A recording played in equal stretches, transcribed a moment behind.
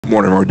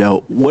Morning,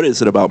 Roydell. What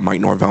is it about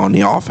Mike Norvell in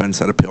the offense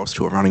that appeals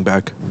to a running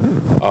back?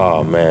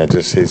 Oh man,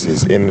 just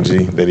his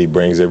energy that he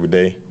brings every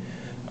day.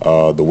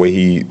 The way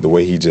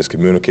he just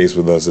communicates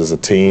with us as a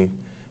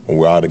team when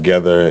we're all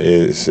together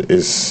is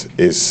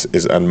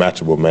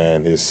unmatchable,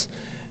 man. His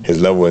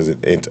level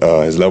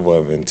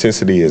of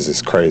intensity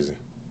is crazy.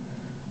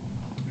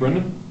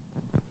 Brendan?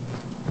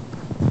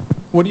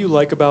 What do you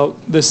like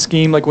about this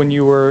scheme, like when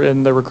you were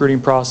in the recruiting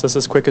process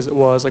as quick as it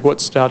was? Like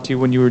what stood out to you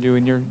when you were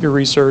doing your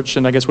research,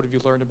 and I guess what have you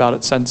learned about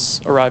it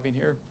since arriving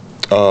here?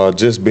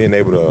 Just being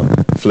able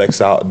to flex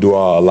out, do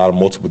a lot of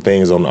multiple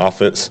things on the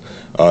offense,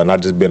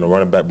 not just being a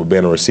running back, but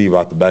being a receiver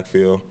out the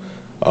backfield.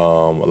 A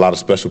lot of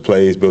special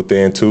plays built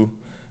in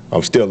too.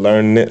 I'm still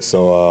learning it,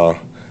 so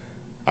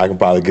I can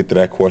probably get to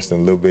that question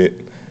a little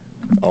bit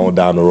on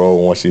down the road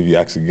once you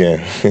ask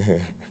again.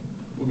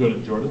 We'll go to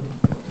Jordan.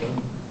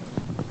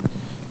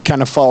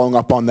 Kind of following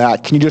up on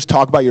that, can you just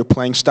talk about your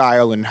playing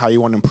style and how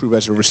you want to improve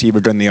as a receiver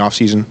during the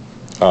offseason?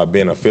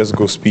 Being a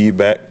physical speed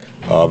back,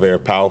 very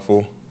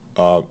powerful.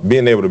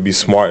 Being able to be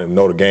smart and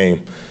know the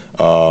game,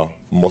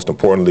 most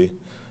importantly.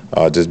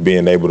 Just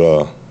being able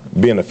to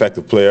be an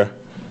effective player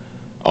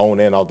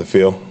on and off the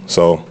field.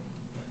 So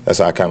that's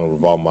how I kind of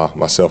revolve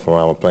myself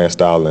around my playing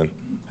style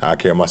and how I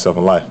carry myself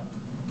in life.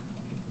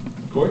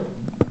 Corey?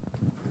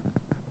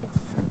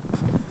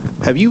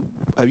 Have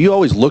you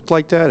always looked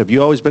like that? Have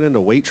you always been into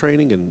weight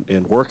training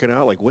and working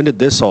out? Like, when did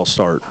this all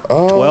start?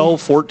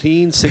 12,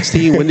 14,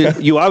 16? When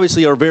did you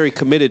obviously are very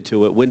committed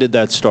to it. When did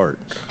that start?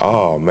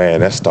 Oh,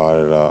 man, that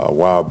started a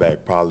while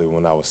back, probably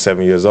when I was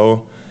 7 years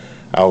old.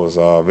 I was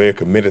very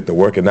committed to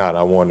working out.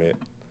 I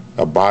wanted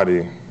a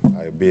body,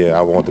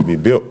 I wanted to be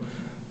built.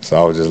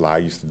 So I was just like, I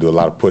used to do a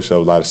lot of push-ups, a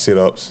lot of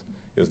sit-ups.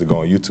 I used to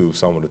go on YouTube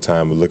some of the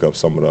time and look up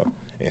some of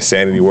the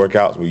insanity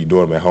workouts where you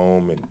do them at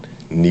home and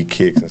knee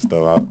kicks and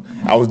stuff.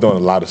 I was doing a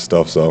lot of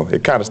stuff, so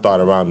it kind of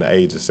started around the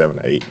age of 7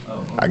 or 8.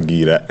 I can give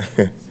you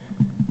that.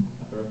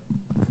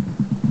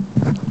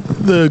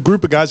 The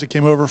group of guys that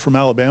came over from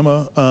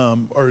Alabama,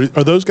 are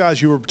those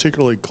guys you were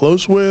particularly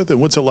close with? And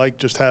what's it like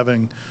just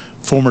having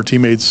former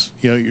teammates,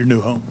 your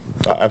new home?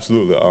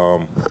 Absolutely.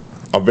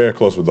 I'm very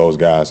close with those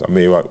guys. I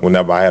mean,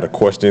 whenever I had a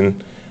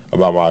question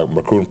about my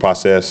recruiting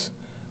process,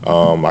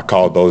 I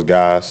called those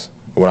guys.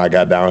 When I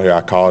got down here,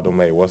 I called them,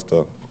 hey, what's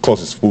the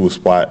closest food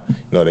spot,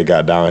 they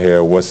got down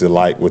here? What's it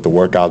like with the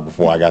workouts?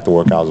 Before I got the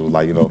workouts, it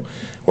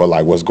was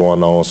like, what's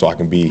going on, so I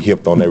can be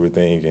hipped on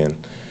everything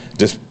and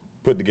just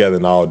put together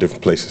in all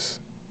different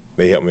places.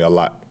 They helped me a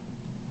lot.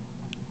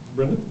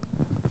 Brendan?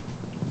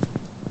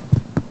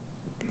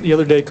 The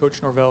other day,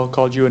 Coach Norvell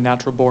called you a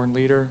natural-born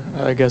leader.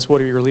 I guess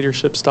what are your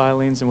leadership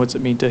stylings, and what's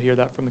it mean to hear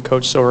that from the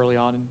coach so early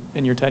on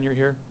in your tenure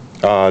here?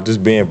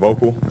 Just being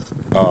vocal,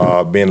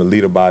 being a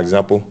leader by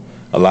example.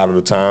 A lot of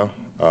the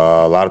time,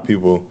 a lot of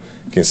people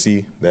can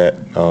see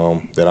that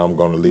that I'm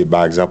going to lead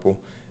by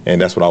example,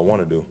 and that's what I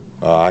want to do.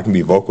 I can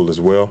be vocal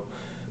as well,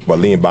 but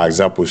leading by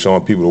example,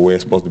 showing people the way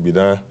it's supposed to be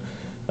done.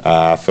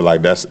 I feel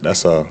like that's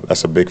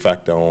a big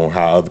factor on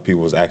how other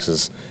people's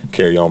actions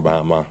carry on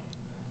behind mine.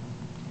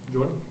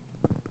 Jordan?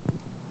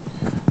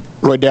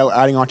 Roydell,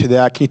 adding on to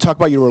that, can you talk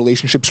about your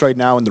relationships right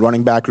now in the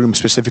running back room,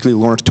 specifically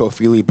Lawrence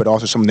Toafili, but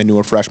also some of the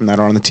newer freshmen that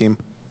are on the team?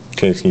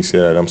 Can you say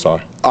that? I'm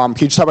sorry. Can you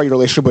just talk about your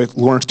relationship with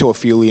Lawrence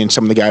Toafili and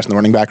some of the guys in the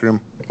running back room?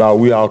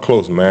 We all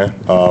close, man.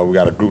 We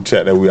got a group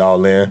chat that we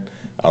all in.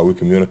 We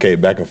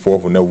communicate back and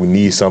forth whenever we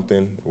need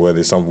something, whether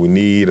it's something we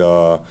need,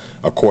 a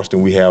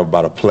question we have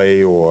about a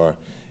play, or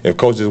if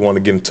coaches want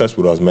to get in touch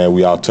with us, man,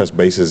 we all touch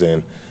bases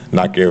and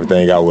knock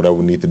everything out, whatever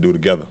we need to do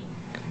together.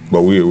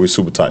 But we're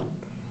super tight.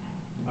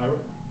 Ira?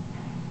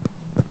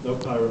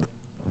 Nope, Ira.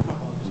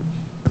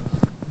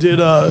 Did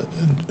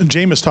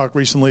Jameis talk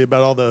recently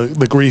about all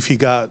the grief he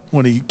got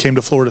when he came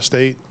to Florida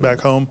State back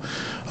home?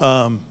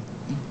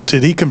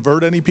 Did he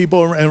convert any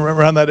people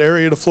around that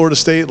area to Florida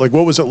State? Like,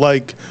 what was it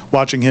like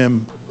watching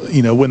him,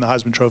 win the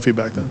Heisman Trophy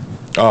back then?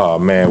 Oh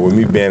man, with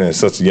me being at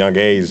such a young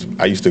age,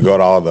 I used to go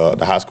to all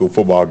the high school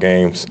football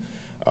games.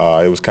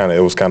 It was kind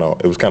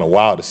of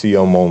wild to see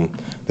him on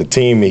the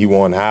team and he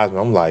won the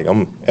Heisman.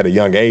 I'm at a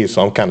young age,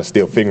 so I'm kind of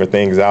still figuring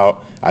things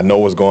out. I know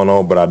what's going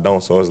on, but I don't.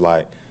 So it's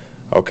like,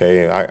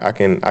 okay, I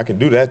can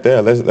do that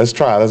there. Let's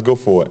try. Let's go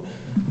for it.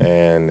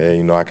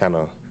 And I kind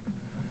of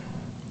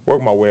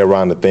work my way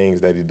around the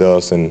things that he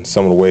does and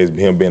some of the ways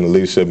him being in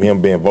leadership,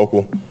 him being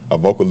vocal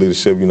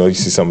leadership. You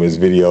see some of his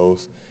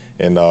videos,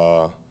 and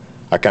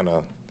I kind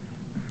of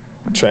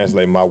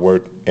translate my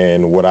work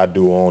and what I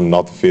do on and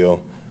off the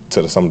field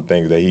to some of the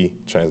things that he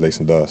translates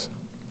and does.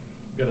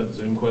 Got a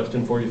Zoom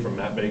question for you from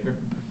Matt Baker.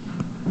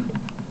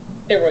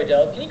 Hey,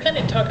 Roydell, can you kind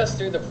of talk us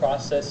through the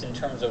process in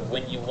terms of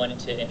when you wanted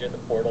to enter the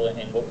portal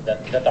and what the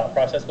thought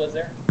process was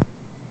there?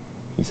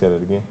 You said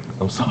it again?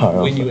 I'm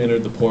sorry. When you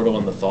entered the portal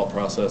and the thought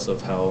process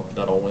of how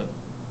that all went?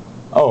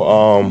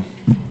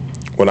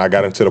 When I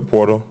got into the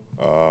portal,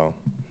 the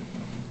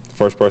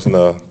first person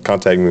to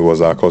contact me was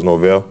Coach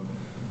Norvell,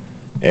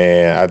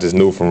 and I just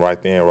knew from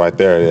right then, right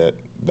there,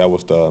 that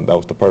was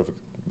the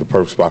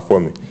perfect spot for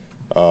me.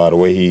 The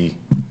way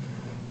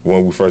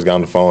when we first got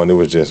on the phone, it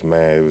was just,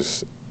 man,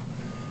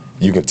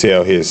 you can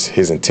tell his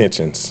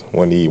intentions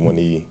when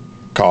he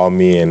called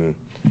me and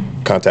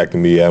contacted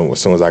me as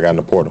soon as I got in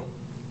the portal.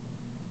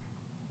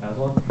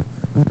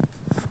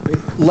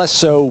 Less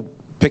so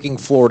picking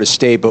Florida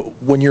State, but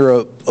when you're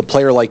a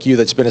player like you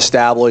that's been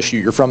established,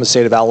 you're from the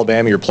state of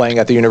Alabama, you're playing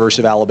at the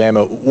University of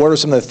Alabama, what are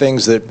some of the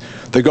things that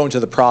go into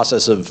the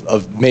process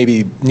of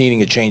maybe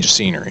needing a change of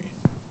scenery?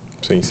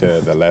 So you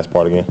said that last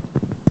part again?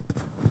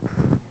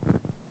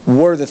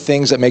 What are the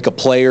things that make a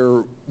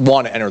player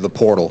want to enter the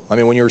portal? I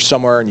mean, when you're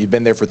somewhere and you've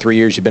been there for 3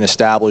 years, you've been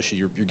established,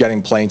 you're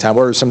getting playing time,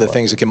 what are some of the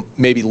things that can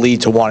maybe lead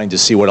to wanting to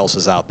see what else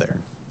is out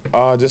there?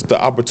 Just the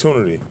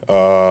opportunity.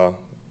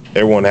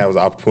 Everyone has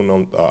an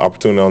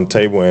opportunity on the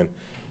table, and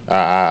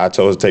I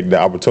chose to take the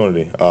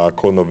opportunity.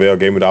 Coach Norvell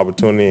gave me the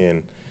opportunity,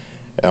 and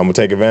I'm gonna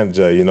take advantage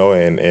of it, you know.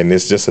 And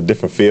it's just a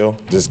different feel,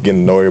 just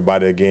getting to know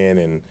everybody again,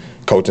 and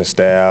coaching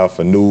staff,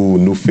 a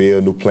new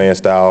feel, new playing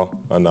style,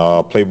 and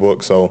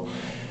playbook. So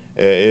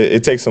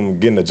it takes some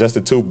getting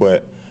adjusted to,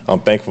 but I'm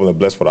thankful and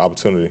blessed for the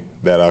opportunity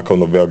that Coach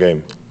Norvell gave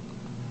me.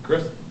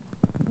 Chris?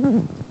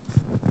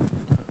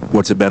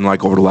 What's it been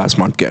like over the last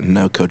month getting to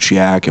know Coach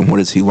Yak, and what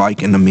is he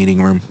like in the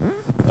meeting room?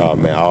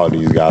 Man, all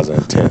these guys are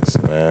intense,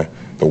 man.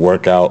 The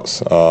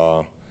workouts,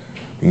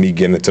 me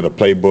getting into the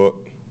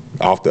playbook,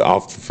 off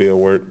the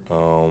field work,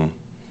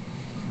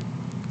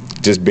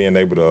 just being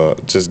able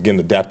to just getting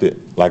adapted,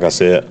 like I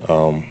said,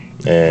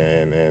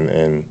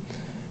 and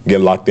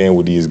get locked in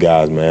with these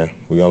guys, man.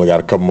 We only got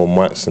a couple more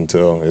months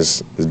until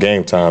it's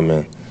game time,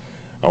 and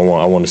I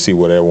want to see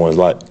what everyone's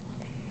like.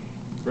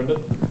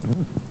 Brendan?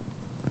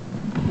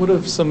 What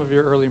have some of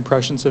your early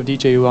impressions of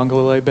DJ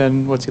Uiagalelei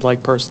been? What's he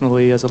like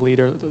personally as a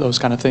leader, those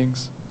kind of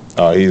things?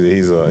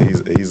 He's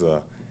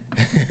a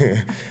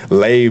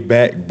laid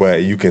back,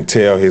 but you can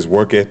tell his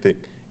work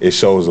ethic. It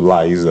shows a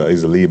lot. He's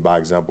a lead by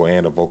example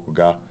and a vocal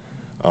guy.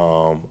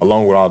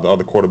 Along with all the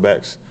other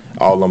quarterbacks,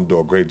 all of them do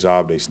a great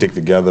job. They stick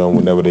together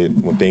when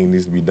things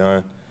needs to be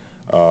done.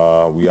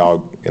 We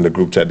all in the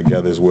group chat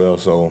together as well.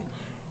 So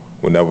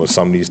whenever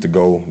something needs to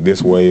go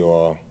this way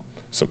or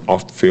some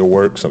off the field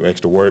work, some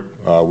extra work,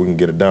 we can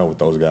get it done with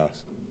those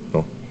guys.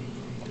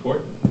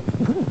 Court?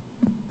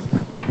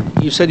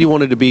 You said you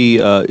wanted to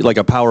be like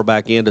a power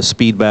back and a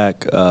speed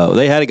back.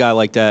 They had a guy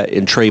like that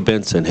in Trey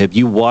Benson. Did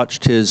you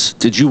watch his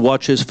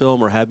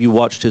film, or have you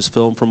watched his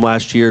film from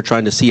last year,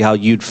 trying to see how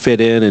you'd fit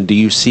in, and do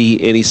you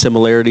see any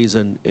similarities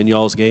in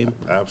y'all's game?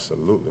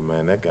 Absolutely,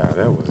 man. That guy,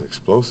 that was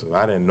explosive.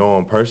 I didn't know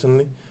him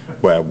personally,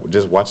 but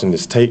just watching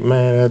this tape,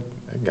 man,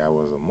 that guy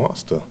was a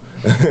monster.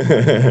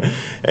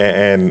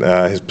 and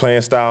his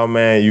playing style,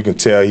 man, you can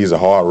tell he's a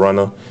hard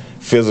runner,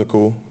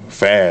 physical,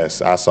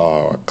 fast. I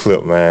saw a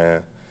clip,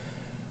 man.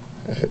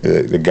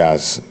 He got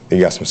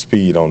some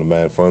speed on him,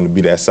 man, for him to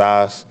be that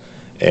size.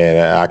 And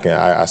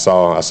I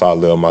saw a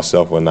little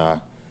myself when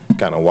I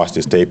kind of watched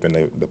this tape and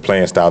the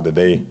playing style that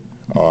they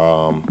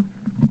are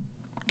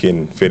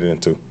getting fitted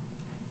into.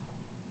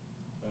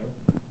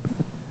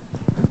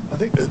 I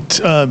think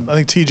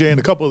TJ and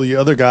a couple of the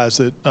other guys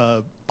that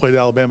played at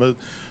Alabama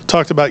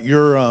talked about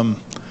your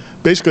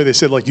basically they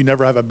said like you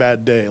never have a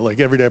bad day. Like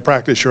every day of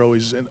practice you're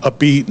always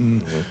upbeat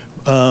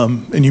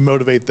and you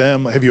motivate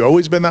them. Have you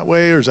always been that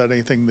way, or is that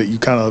anything that you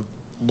kind of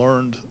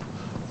learned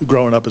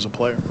growing up as a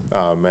player?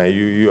 Man,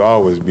 you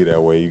always be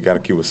that way. You got to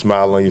keep a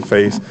smile on your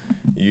face.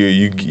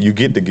 You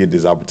get to get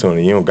this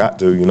opportunity. You don't got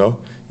to, you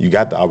know. You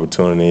got the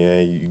opportunity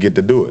and you get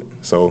to do it.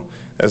 So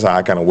that's how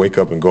I kind of wake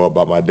up and go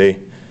about my day.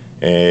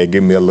 And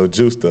give me a little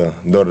juice to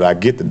know that I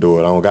get to do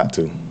it. I don't got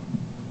to.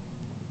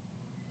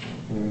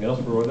 Anything else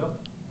for Roydell?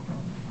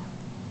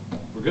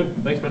 We're good.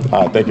 Thanks, man.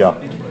 All right, thank y'all.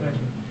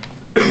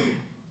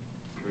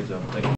 Great job. Thank you.